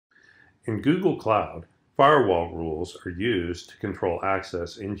In Google Cloud, firewall rules are used to control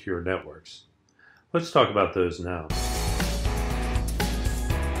access into your networks. Let's talk about those now.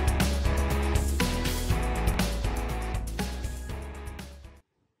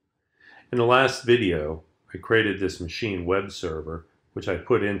 In the last video, I created this machine web server, which I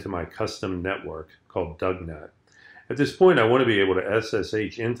put into my custom network called DugNet. At this point, I want to be able to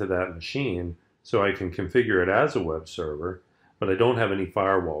SSH into that machine so I can configure it as a web server, but I don't have any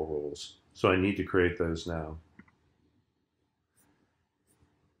firewall rules, so I need to create those now.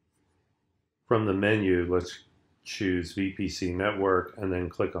 From the menu, let's choose VPC Network and then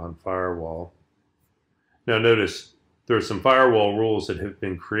click on Firewall. Now notice there are some firewall rules that have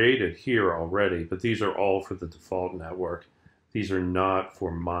been created here already, but these are all for the default network. These are not for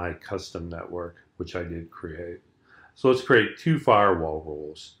my custom network, which I did create. So let's create two firewall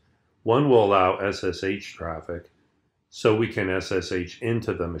rules. One will allow SSH traffic, so we can SSH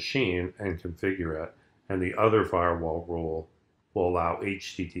into the machine and configure it. And the other firewall rule will allow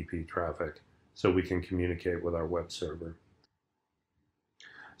HTTP traffic, so we can communicate with our web server.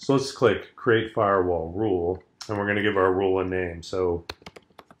 So let's click Create Firewall Rule, and we're going to give our rule a name. So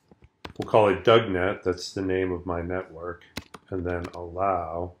we'll call it DugNet, that's the name of my network, and then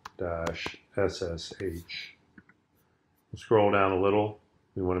allow-SSH. We'll scroll down a little.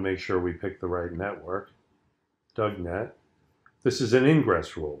 We want to make sure we pick the right network. DugNet. This is an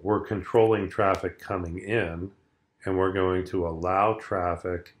ingress rule. We're controlling traffic coming in, and we're going to allow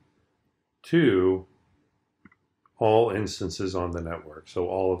traffic to all instances on the network, so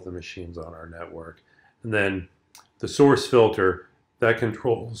all of the machines on our network. And then the source filter, that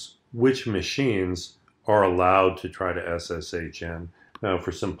controls which machines are allowed to try to SSH in. Now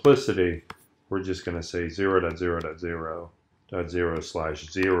for simplicity, we're just going to say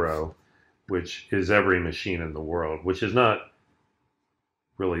 0.0.0.0/0, which is every machine in the world, which is not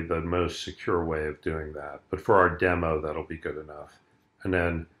really the most secure way of doing that. But for our demo, that'll be good enough. And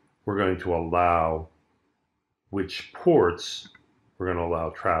then we're going to allow which ports we're going to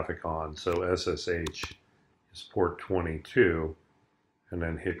allow traffic on. So SSH is port 22, and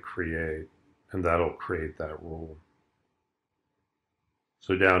then hit create, and that'll create that rule.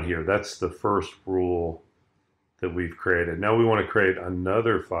 So down here, that's the first rule that we've created. Now we want to create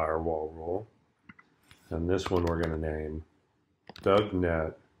another firewall rule, and this one we're going to name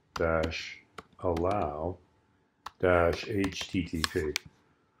DugNet-allow-HTTP.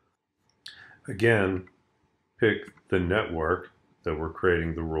 Again, pick the network that we're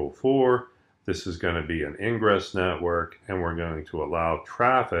creating the rule for. This is going to be an ingress network, and we're going to allow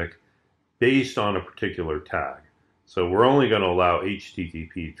traffic based on a particular tag. So we're only going to allow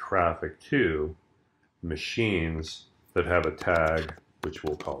HTTP traffic to machines that have a tag which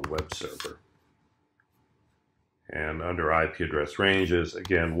we'll call web server. And under IP address ranges,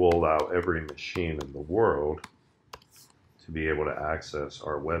 again, we'll allow every machine in the world to be able to access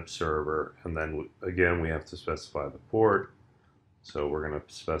our web server. And then again, we have to specify the port. So we're going to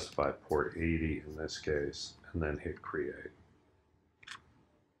specify port 80 in this case, and then hit create.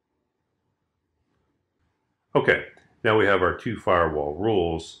 Okay, now we have our two firewall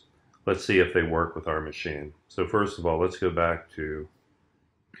rules. Let's see if they work with our machine. So first of all, let's go back to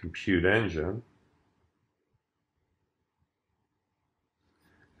Compute Engine.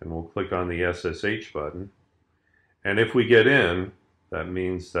 And we'll click on the SSH button. And if we get in, that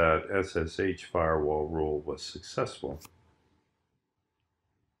means that SSH firewall rule was successful.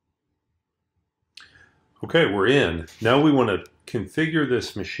 Okay, we're in. Now we want to configure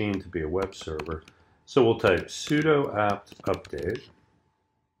this machine to be a web server. So we'll type sudo apt update.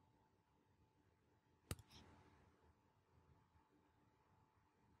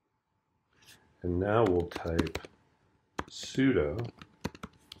 And now we'll type sudo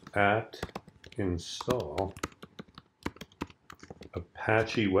apt install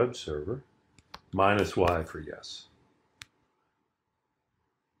Apache web server -y for yes.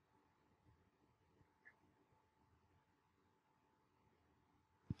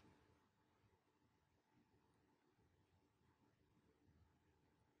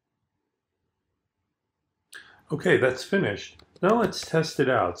 Okay, that's finished. Now let's test it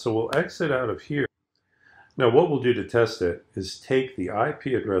out. So we'll exit out of here. Now what we'll do to test it is take the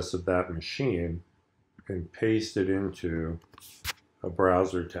IP address of that machine and paste it into a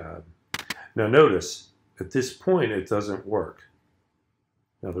browser tab. Now notice, at this point it doesn't work.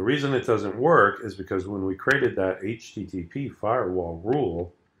 Now the reason it doesn't work is because when we created that HTTP firewall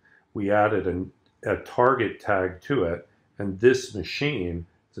rule, we added a target tag to it, and this machine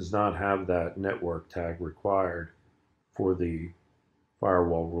does not have that network tag required for the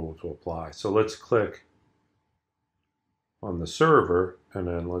firewall rule to apply. So let's click on the server, and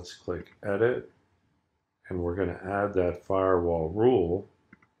then let's click Edit, and we're going to add that firewall rule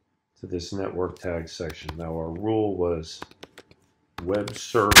to this network tag section. Now our rule was web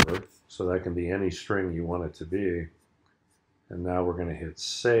server, so that can be any string you want it to be. And now we're going to hit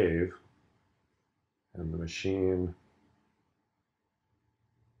save, and the machine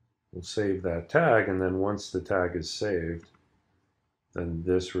will save that tag, and then once the tag is saved, then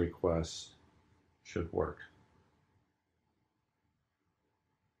this request should work.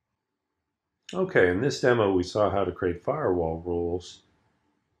 Okay, in this demo we saw how to create firewall rules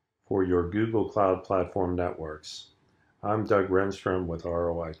for your Google Cloud Platform networks. I'm Doug Rehnstrom with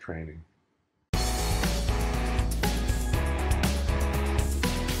ROI Training.